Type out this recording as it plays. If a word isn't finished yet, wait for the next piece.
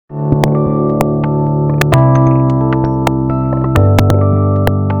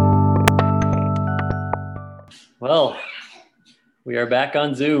are back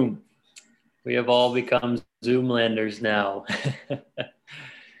on Zoom. We have all become Zoomlanders now.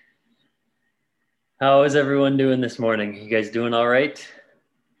 How is everyone doing this morning? You guys doing all right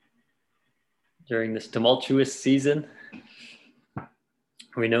during this tumultuous season?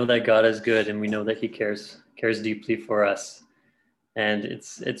 We know that God is good, and we know that He cares deeply for us. And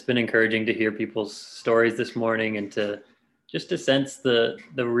it's been encouraging to hear people's stories this morning, and to sense the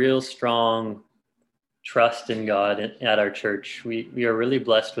real strong trust in God at our church. We are really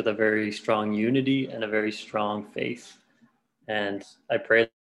blessed with a very strong unity and a very strong faith. And I pray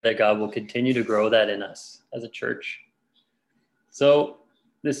that God will continue to grow that in us as a church. So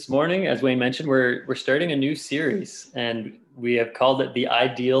this morning, as Wayne mentioned, we're starting a new series, and we have called it The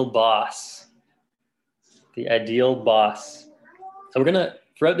Ideal Boss. The Ideal Boss. So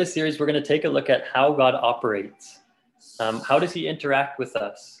throughout this series, we're going to take a look at how God operates. How does He interact with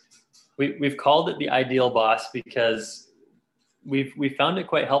us? We've called it the ideal boss because we found it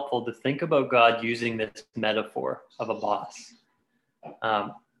quite helpful to think about God using this metaphor of a boss.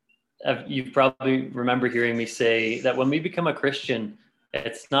 You probably remember hearing me say that when we become a Christian,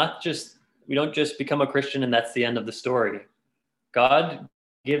 we don't just become a Christian and that's the end of the story. God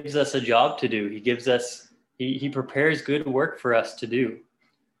gives us a job to do. He prepares good work for us to do.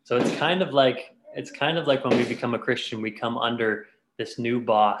 So it's kind of like when we become a Christian, we come under this new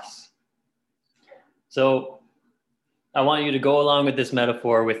boss. So I want you to go along with this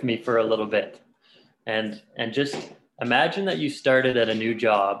metaphor with me for a little bit, and just imagine that you started at a new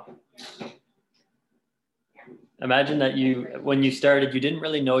job. Imagine that when you started, you didn't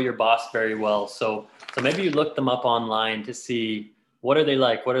really know your boss very well. So maybe you looked them up online to see what are they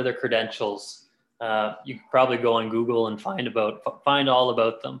like, what are their credentials. You could probably go on Google and find all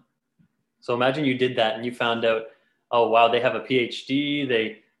about them. So imagine you did that and you found out, oh wow, they have a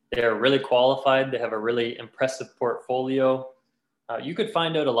PhD, they're really qualified. They have a really impressive portfolio. You could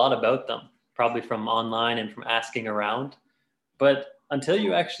find out a lot about them, probably from online and from asking around. But until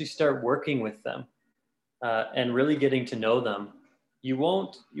you actually start working with them and really getting to know them, you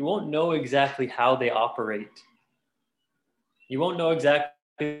won't know exactly how they operate. You won't know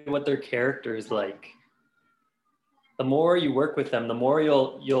exactly what their character is like. The more you work with them, the more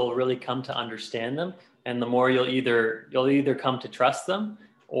you'll really come to understand them, and the more you'll either come to trust them,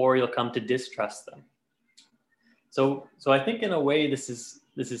 or you'll come to distrust them. So I think in a way this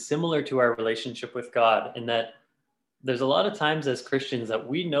is similar to our relationship with God, in that there's a lot of times as Christians that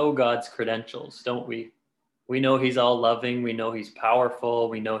we know God's credentials, don't we? We know He's all loving, we know He's powerful,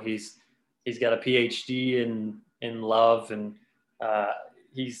 we know He's got a PhD in love, and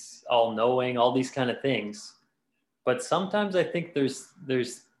He's all knowing, all these kind of things. But sometimes I think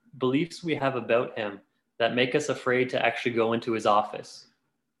there's beliefs we have about Him that make us afraid to actually go into His office.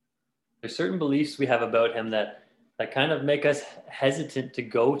 There's certain beliefs we have about Him that kind of make us hesitant to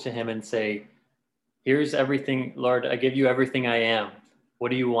go to Him and say, here's everything, Lord, I give you everything I am.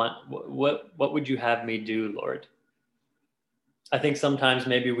 What do you want? What would you have me do, Lord? I think sometimes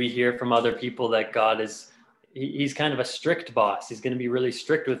maybe we hear from other people that God He's kind of a strict boss. He's going to be really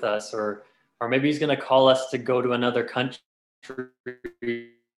strict with us, or maybe He's going to call us to go to another country,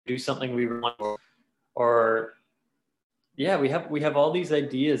 do something we want, or yeah, we have all these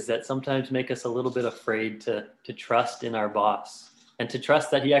ideas that sometimes make us a little bit afraid to trust in our boss, and to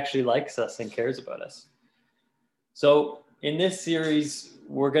trust that He actually likes us and cares about us. So in this series,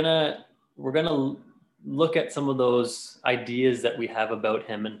 we're gonna look at some of those ideas that we have about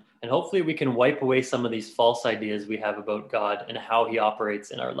Him, and hopefully we can wipe away some of these false ideas we have about God and how He operates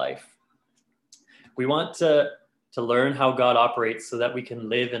in our life. We want to learn how God operates so that we can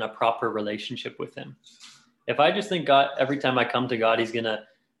live in a proper relationship with Him. If I just think God, every time I come to God, He's going to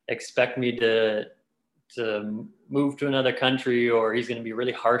expect me to move to another country, or He's going to be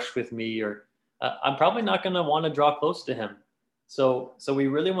really harsh with me, or I'm probably not going to want to draw close to Him. So we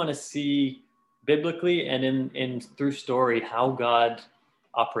really want to see biblically and in through story how God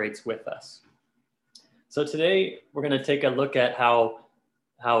operates with us. So today we're going to take a look at how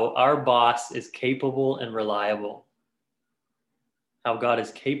our boss is capable and reliable. How God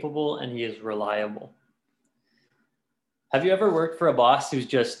is capable and He is reliable. Have you ever worked for a boss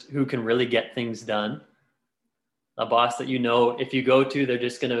who can really get things done? A boss that if you go to, they're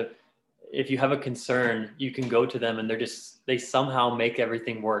just gonna, if you have a concern, you can go to them and they somehow make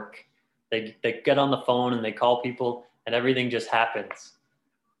everything work. They get on the phone and they call people and everything just happens.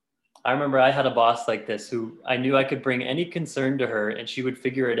 I remember I had a boss like this who I knew I could bring any concern to her and she would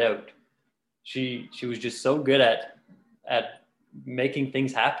figure it out. She was just so good at making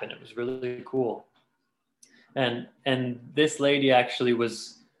things happen. It was really cool. And this lady actually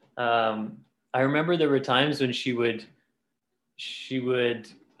was, I remember there were times when she would she would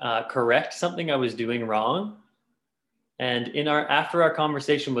correct something I was doing wrong. And after our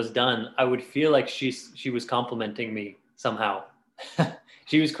conversation was done, I would feel like she was complimenting me somehow.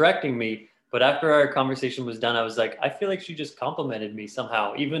 She was correcting me, but after our conversation was done, I was like, I feel like she just complimented me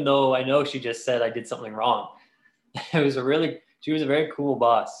somehow, even though I know she just said I did something wrong. She was a very cool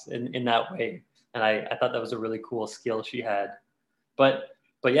boss in that way. And I thought that was a really cool skill she had. But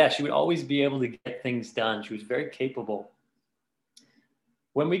yeah, she would always be able to get things done. She was very capable.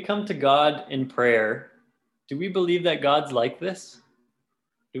 When we come to God in prayer, do we believe that God's like this?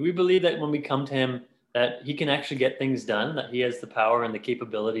 Do we believe that when we come to him, that he can actually get things done, that he has the power and the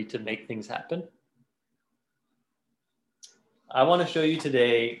capability to make things happen? I want to show you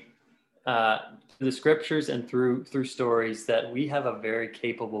today, through the scriptures and through stories, that we have a very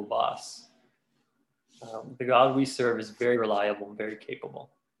capable boss. The God we serve is very reliable and very capable.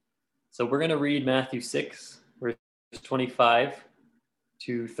 So we're going to read Matthew 6, verse 25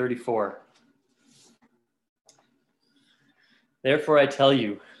 to 34. Therefore, I tell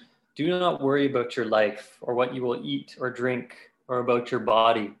you, do not worry about your life, or what you will eat or drink, or about your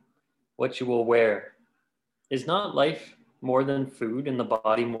body, what you will wear. Is not life more than food, and the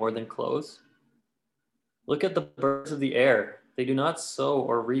body more than clothes? Look at the birds of the air. They do not sow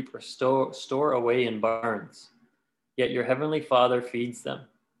or reap or store away in barns, yet your heavenly Father feeds them.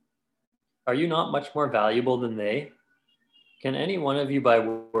 Are you not much more valuable than they? Can any one of you, by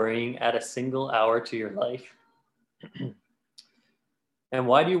worrying, add a single hour to your life? And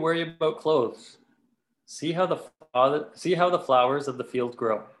why do you worry about clothes? See how the flowers of the field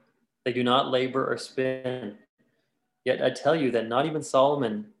grow. They do not labor or spin. Yet I tell you that not even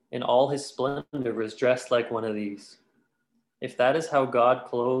Solomon in all his splendor was dressed like one of these. If that is how God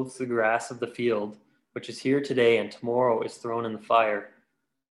clothes the grass of the field, which is here today and tomorrow is thrown in the fire,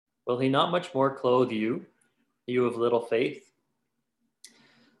 will he not much more clothe you, you of little faith?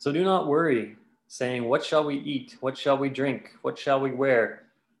 So do not worry, saying, what shall we eat? What shall we drink? What shall we wear?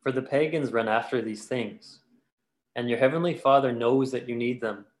 For the pagans run after these things, and your heavenly Father knows that you need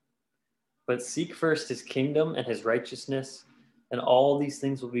them. But seek first his kingdom and his righteousness, and all these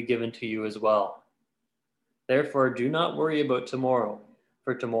things will be given to you as well. Therefore, do not worry about tomorrow,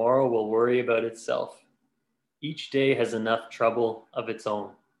 for tomorrow will worry about itself. Each day has enough trouble of its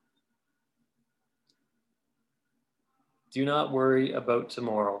own. Do not worry about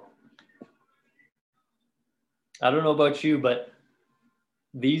tomorrow. I don't know about you, but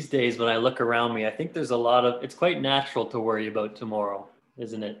these days when I look around me, I think it's quite natural to worry about tomorrow,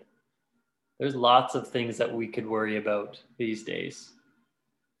 isn't it? There's lots of things that we could worry about these days.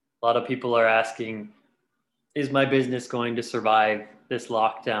 A lot of people are asking, is my business going to survive this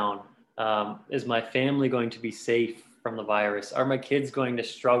lockdown? Is my family going to be safe from the virus? Are my kids going to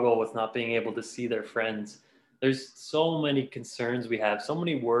struggle with not being able to see their friends? There's so many concerns we have, so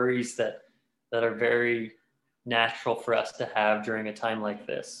many worries that are very natural for us to have during a time like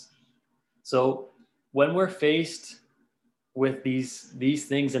this. So when we're faced with these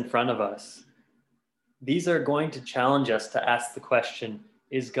things in front of us, these are going to challenge us to ask the question,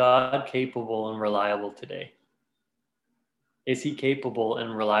 is God capable and reliable today? Is he capable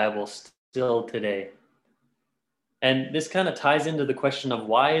and reliable still today? And this kind of ties into the question of,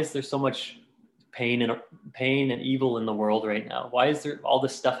 why is there so much pain and evil in the world right now? Why is there all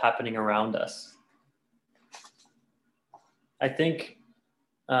this stuff happening around us? I think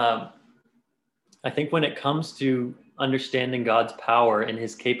when it comes to understanding God's power and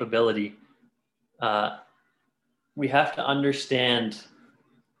his capability, we have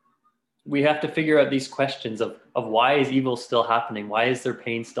to figure out these questions of why is evil still happening? Why is there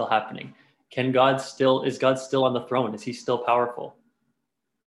pain still happening? Is God still on the throne? Is he still powerful?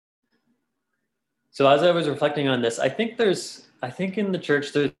 So as I was reflecting on this, I think in the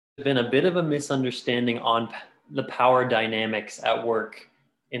church there's been a bit of a misunderstanding on the power dynamics at work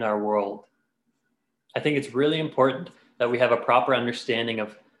in our world. I think it's really important that we have a proper understanding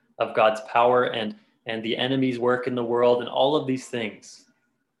of God's power and the enemy's work in the world and all of these things.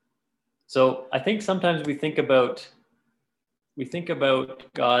 So I think sometimes we think about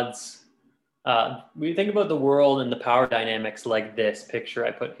God's, we think about the world and the power dynamics like this picture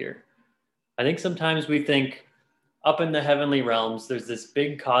I put here. I think sometimes we think up in the heavenly realms, there's this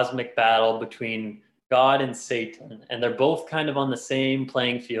big cosmic battle between God and Satan, and they're both kind of on the same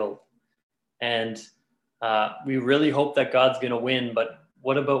playing field. And we really hope that God's going to win, but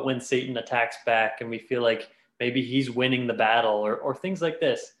what about when Satan attacks back and we feel like maybe he's winning the battle, or things like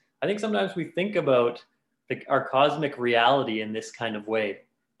this? I think sometimes we think about our cosmic reality in this kind of way,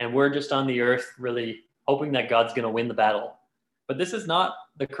 and we're just on the earth really hoping that God's going to win the battle. But this is not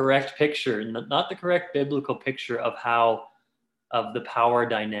the correct picture, not the correct biblical picture of how of the power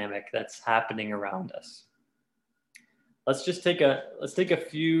dynamic that's happening around us. Let's look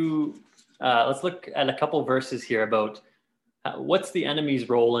at a couple verses here about what's the enemy's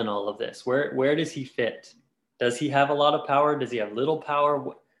role in all of this. Where does he fit? Does he have a lot of power? Does he have little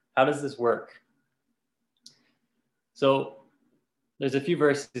power? How does this work? So there's a few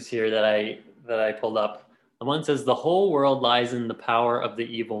verses here that I pulled up. The one says, the whole world lies in the power of the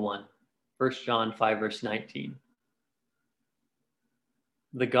evil one. 1 John 5, verse 19.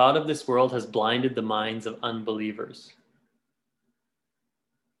 The God of this world has blinded the minds of unbelievers.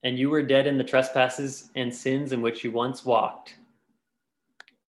 And you were dead in the trespasses and sins in which you once walked,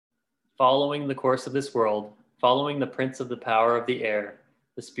 following the course of this world, following the prince of the power of the air,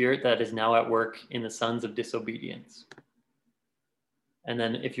 the spirit that is now at work in the sons of disobedience. And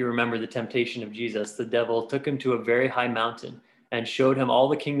then if you remember the temptation of Jesus, the devil took him to a very high mountain and showed him all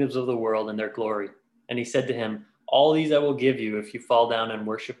the kingdoms of the world and their glory. And he said to him, all these I will give you if you fall down and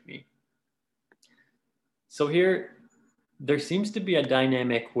worship me. So here, there seems to be a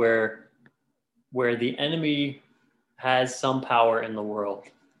dynamic where the enemy has some power in the world.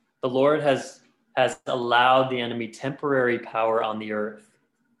 The Lord has allowed the enemy temporary power on the earth.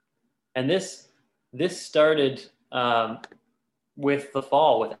 And this started with the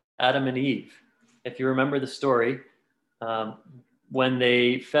fall, with Adam and Eve. If you remember the story, when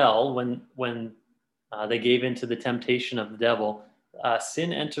they fell, when they gave into the temptation of the devil,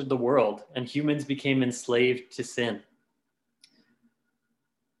 sin entered the world and humans became enslaved to sin.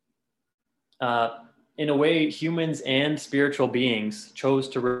 In a way, humans and spiritual beings chose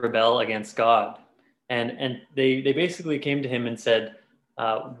to rebel against God. And they basically came to him and said,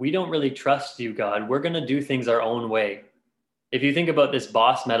 we don't really trust you, God. We're going to do things our own way. If you think about this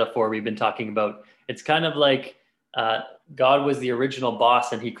boss metaphor we've been talking about, it's kind of like God was the original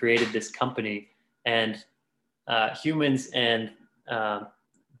boss and he created this company. And humans and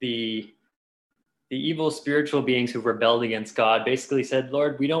the evil spiritual beings who rebelled against God basically said,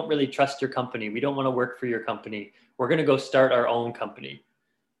 Lord, we don't really trust your company. We don't want to work for your company. We're going to go start our own company.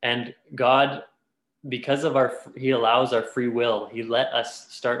 And God, because of he allows our free will, he let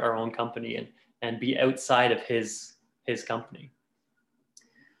us start our own company and be outside of his company.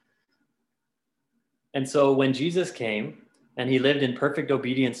 And so when Jesus came and he lived in perfect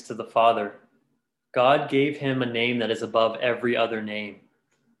obedience to the Father, God gave him a name that is above every other name.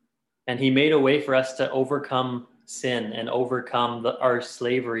 And he made a way for us to overcome sin and overcome our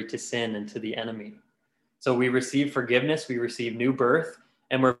slavery to sin and to the enemy. So we receive forgiveness, we receive new birth,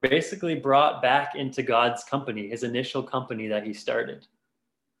 and we're basically brought back into God's company, his initial company that he started.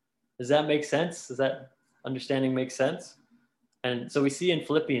 Does that make sense? Does that understanding make sense? And so we see in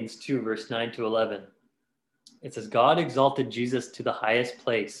Philippians 2, verse 9 to 11, it says, God exalted Jesus to the highest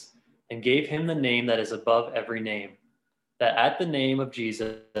place and gave him the name that is above every name, that at the name of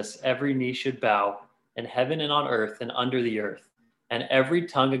Jesus, every knee should bow in heaven and on earth and under the earth, and every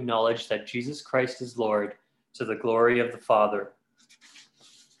tongue acknowledge that Jesus Christ is Lord, to the glory of the Father.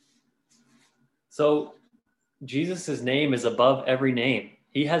 So Jesus' name is above every name.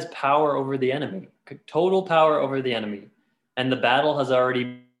 He has power over the enemy, total power over the enemy. And the battle has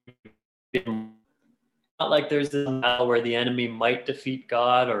already been, not like there's this battle where the enemy might defeat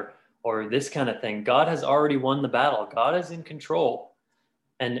God or this kind of thing. God has already won the battle. God is in control.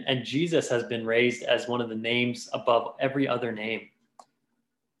 And Jesus has been raised as one of the names above every other name.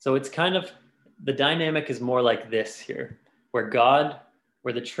 So it's kind of, the dynamic is more like this here, where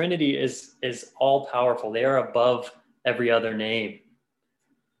the Trinity is all powerful. They are above every other name.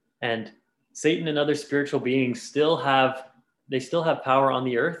 And Satan and other spiritual beings still have power on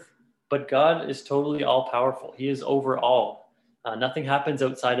the earth, but God is totally all powerful. He is over all. Nothing happens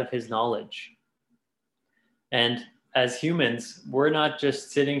outside of his knowledge. And as humans, we're not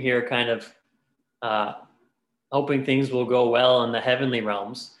just sitting here kind of hoping things will go well in the heavenly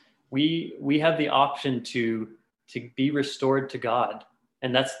realms. We have the option to be restored to God,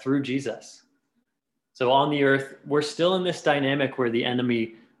 and that's through Jesus. So on the earth, we're still in this dynamic where the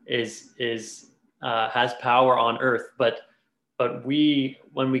enemy has power on earth, but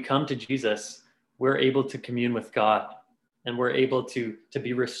when we come to Jesus, we're able to commune with God, and we're able to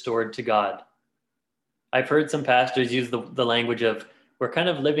be restored to God. I've heard some pastors use the language of, we're kind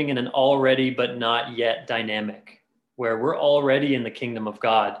of living in an already but not yet dynamic, where we're already in the kingdom of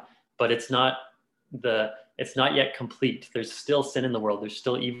God, but it's not yet complete. There's still sin in the world. There's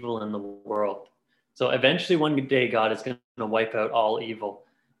still evil in the world. So eventually one day God is going to wipe out all evil.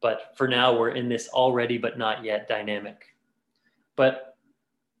 But for now, we're in this already but not yet dynamic. But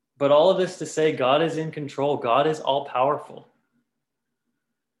all of this to say, God is in control. God is all powerful.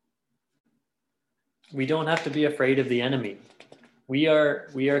 We don't have to be afraid of the enemy. We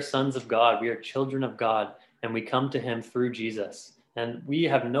are sons of God. We are children of God, and we come to him through Jesus. And we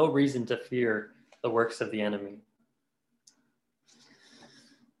have no reason to fear the works of the enemy.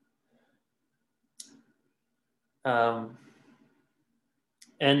 And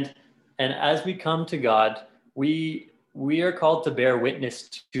as we come to God, we are called to bear witness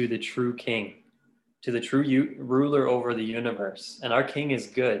to the true King, to the true ruler over the universe. And our King is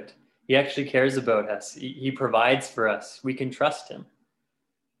good. He actually cares about us. He provides for us. We can trust him.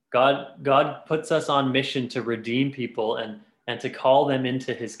 God puts us on mission to redeem people and to call them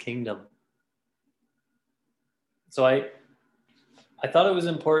into his kingdom. So I thought it was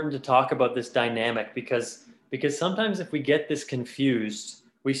important to talk about this dynamic because sometimes if we get this confused,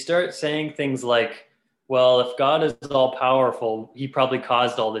 we start saying things like, well, if God is all powerful, he probably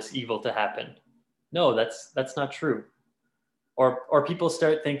caused all this evil to happen. No, that's not true. Or people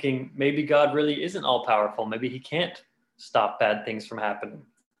start thinking maybe God really isn't all powerful. Maybe he can't stop bad things from happening.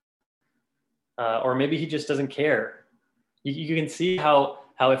 Or maybe he just doesn't care. You can see how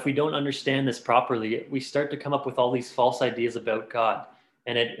if we don't understand this properly, we start to come up with all these false ideas about God.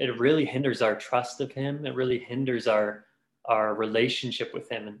 And it really hinders our trust of him. It really hinders our relationship with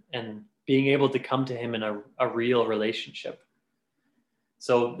him and being able to come to him in a real relationship.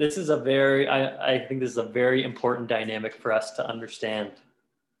 So this is I think this is a very important dynamic for us to understand.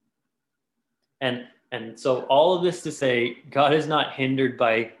 And so all of this to say, God is not hindered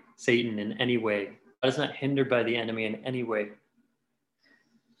by Satan in any way. God is not hindered by the enemy in any way.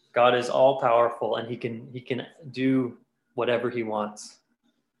 God is all powerful and he can do whatever he wants.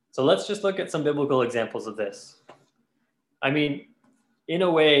 So let's just look at some biblical examples of this. I mean, in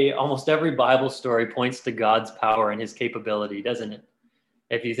a way, almost every Bible story points to God's power and his capability, doesn't it?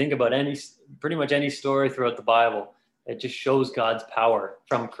 If you think about pretty much any story throughout the Bible, it just shows God's power,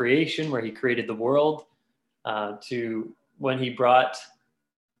 from creation, where he created the world, to when he brought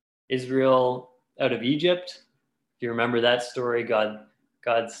Israel out of Egypt. If you remember that story, God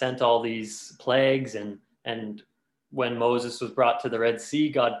sent all these plagues, and when Moses was brought to the Red Sea,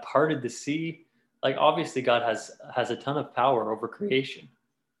 God parted the sea. Like, obviously God has a ton of power over creation.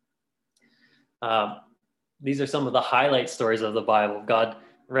 These are some of the highlight stories of the Bible. God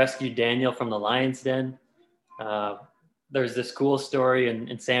rescued Daniel from the lion's den. There's this cool story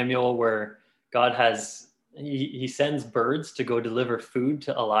in Samuel where God he sends birds to go deliver food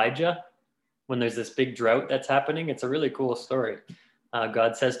to Elijah when there's this big drought that's happening. It's a really cool story.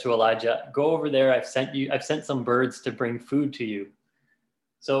 God says to Elijah, "Go over there. I've sent some birds to bring food to you."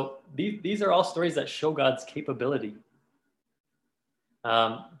 So these are all stories that show God's capability.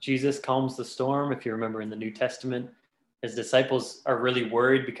 Jesus calms the storm. If you remember in the New Testament, his disciples are really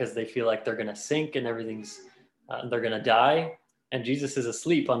worried because they feel like they're going to sink and they're going to die. And Jesus is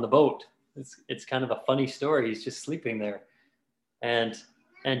asleep on the boat. It's kind of a funny story. He's just sleeping there. And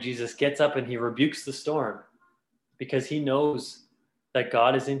Jesus gets up and he rebukes the storm because he knows that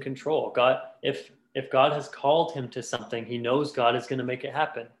God is in control. If God has called him to something, he knows God is going to make it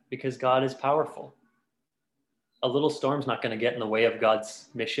happen because God is powerful. A little storm's not going to get in the way of God's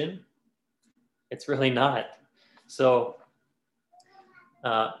mission. It's really not. So,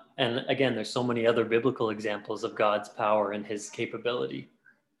 and again, there's so many other biblical examples of God's power and his capability.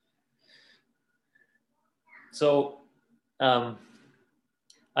 So, I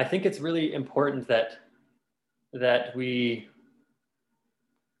think it's really important that we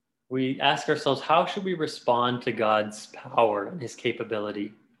ask ourselves, how should we respond to God's power and his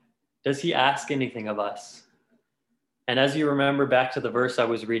capability? Does he ask anything of us? And as you remember back to the verse I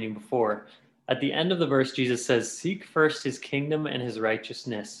was reading before, at the end of the verse, Jesus says, "Seek first his kingdom and his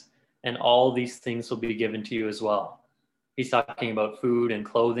righteousness, and all these things will be given to you as well." He's talking about food and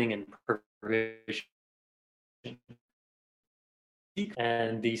clothing and provision.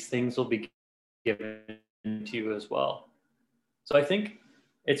 And these things will be given to you as well. So I think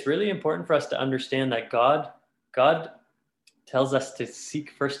it's really important for us to understand that God tells us to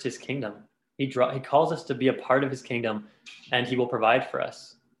seek first his kingdom. He calls us to be a part of his kingdom, and he will provide for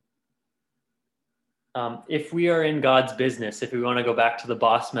us. If we are in God's business, if we want to go back to the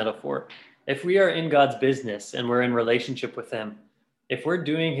boss metaphor, if we are in God's business and we're in relationship with him, if we're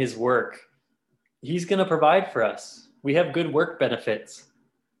doing his work, he's going to provide for us. We have good work benefits.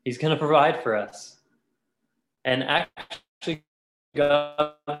 He's going to provide for us. And actually,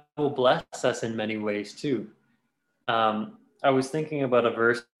 God will bless us in many ways too. I was thinking about a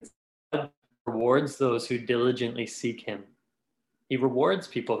verse. God rewards those who diligently seek him. He rewards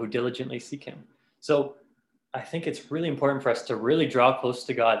people who diligently seek him. So I think it's really important for us to really draw close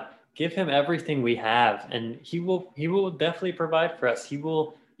to God, give him everything we have, and he will definitely provide for us. He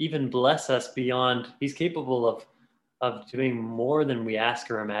will even bless us beyond. He's capable of doing more than we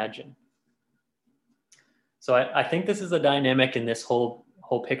ask or imagine. So I think this is a dynamic in this whole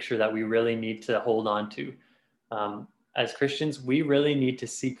picture that we really need to hold on to. As Christians, we really need to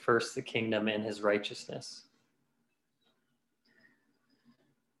seek first the kingdom and his righteousness.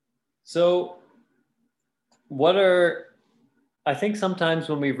 So I think sometimes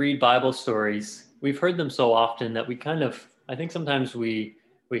when we read Bible stories, we've heard them so often that I think sometimes we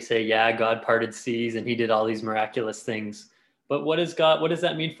say, yeah, God parted seas and he did all these miraculous things. But what does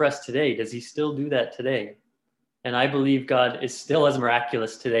that mean for us today? Does he still do that today? And I believe God is still as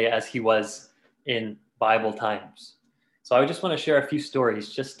miraculous today as he was in Bible times. So I just want to share a few stories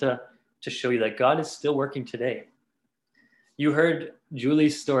just to show you that God is still working today. You heard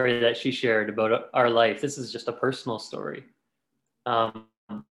Julie's story that she shared about our life. This is just a personal story. How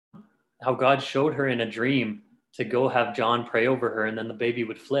God showed her in a dream to go have John pray over her and then the baby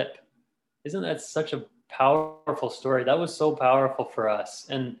would flip. Isn't that such a powerful story? That was so powerful for us.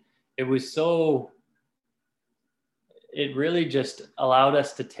 And it really just allowed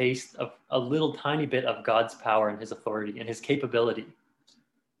us to taste a little tiny bit of God's power and his authority and his capability.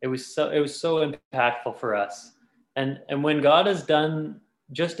 It was so impactful for us. And when God has done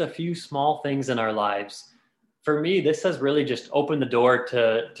just a few small things in our lives, for me, this has really just opened the door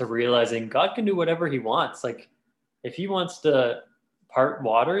to realizing God can do whatever he wants. Like if he wants to part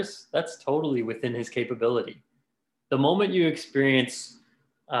waters, that's totally within his capability. The moment you experience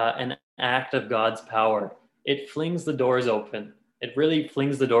an act of God's power, it flings the doors open. It really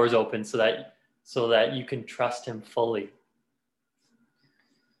flings the doors open so that you can trust him fully.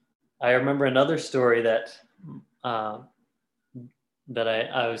 I remember another story that I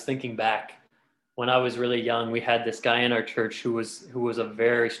was thinking back. When I was really young, we had this guy in our church who was a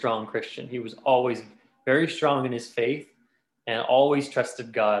very strong Christian. He was always very strong in his faith and always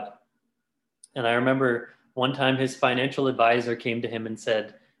trusted God. And I remember one time his financial advisor came to him and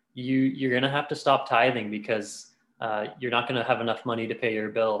said, you're going to have to stop tithing because you're not going to have enough money to pay your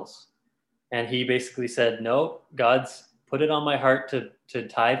bills. And he basically said, no, God's put it on my heart to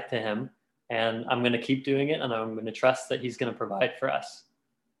tithe to him, and I'm going to keep doing it, and I'm going to trust that he's going to provide for us.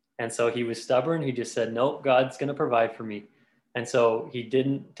 And so he was stubborn. He just said, nope, God's going to provide for me. And so he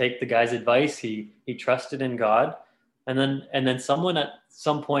didn't take the guy's advice. He trusted in God. And then someone at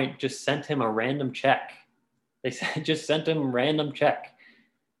some point just sent him a random check. They just sent him a random check.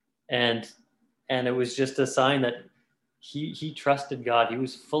 And it was just a sign that he trusted God. He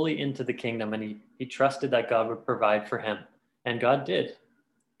was fully into the kingdom, and he trusted that God would provide for him. And God did,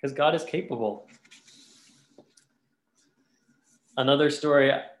 because God is capable. Another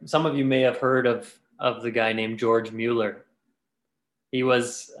story, some of you may have heard of the guy named George Mueller. He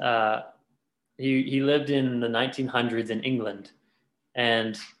was he lived in the 1900s in England,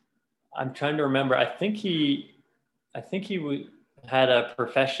 and I'm trying to remember. I think he had a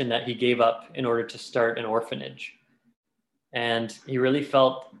profession that he gave up in order to start an orphanage, and he really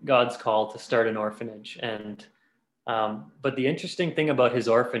felt God's call to start an orphanage. And but the interesting thing about his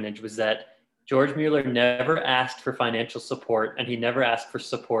orphanage was that George Mueller never asked for financial support, and he never asked for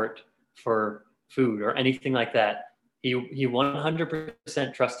support for food or anything like that. He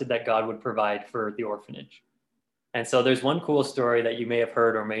 100% trusted that God would provide for the orphanage. And so there's one cool story that you may have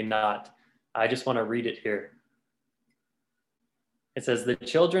heard or may not. I just want to read it here. It says, the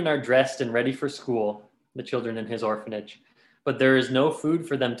children are dressed and ready for school, the children in his orphanage, but there is no food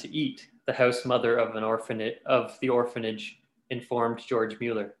for them to eat, the house mother of the orphanage informed George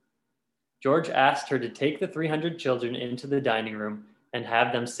Mueller. George asked her to take the 300 children into the dining room and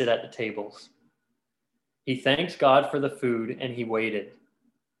have them sit at the tables. He thanked God for the food, and he waited.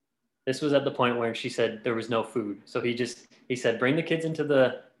 This was at the point where she said there was no food. So he said, bring the kids into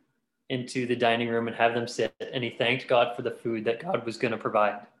the dining room and have them sit. And he thanked God for the food that God was going to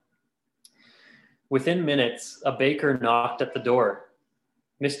provide. Within minutes, a baker knocked at the door.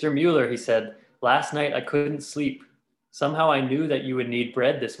 Mr. Mueller, he said, last night I couldn't sleep. Somehow I knew that you would need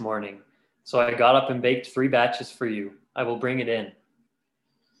bread this morning. So I got up and baked 3 batches for you. I will bring it in.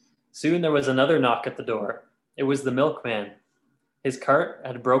 Soon there was another knock at the door. It was the milkman. His cart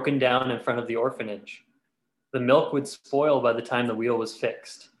had broken down in front of the orphanage. The milk would spoil by the time the wheel was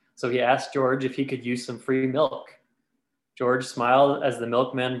fixed. So he asked George if he could use some free milk. George smiled as the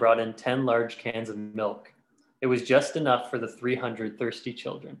milkman brought in 10 large cans of milk. It was just enough for the 300 thirsty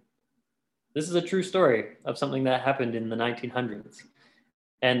children. This is a true story of something that happened in the 1900s.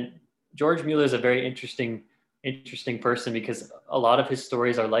 And George Mueller is a very interesting person because a lot of his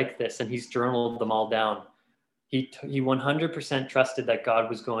stories are like this, and he's journaled them all down. He 100% trusted that God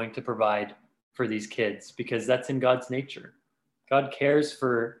was going to provide for these kids because that's in God's nature. God cares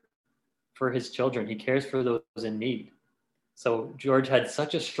for for his children. He cares for those in need. So George had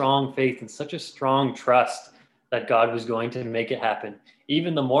such a strong faith and such a strong trust that God was going to make it happen.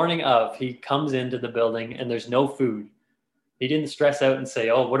 Even the morning of, he comes into the building and there's no food. He didn't stress out and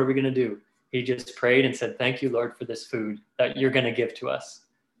say, oh, what are we going to do? He just prayed and said, thank you, Lord, for this food that you're going to give to us.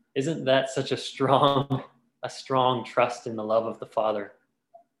 Isn't that such a strong trust in the love of the Father?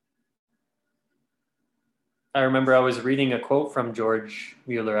 I remember I was reading a quote from George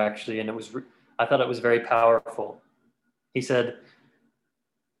Mueller, actually, and I thought it was very powerful. He said,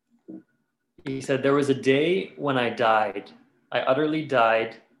 there was a day when I died. I utterly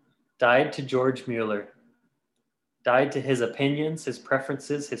died to George Mueller, died to his opinions, his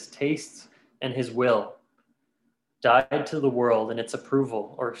preferences, his tastes, and his will, died to the world and its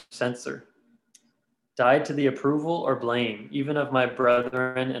approval or censor, died to the approval or blame, even of my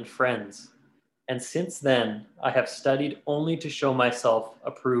brethren and friends. And since then, I have studied only to show myself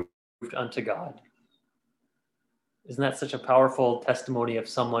approved unto God. Isn't that such a powerful testimony of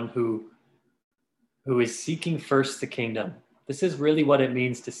someone who is seeking first the kingdom? This is really what it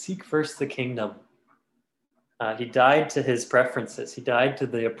means to seek first the kingdom. He died to his preferences. He died to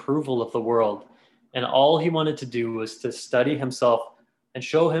the approval of the world. And all he wanted to do was to study himself and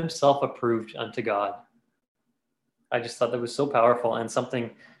show himself approved unto God. I just thought that was so powerful and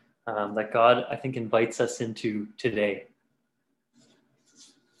something that God, I think, invites us into today.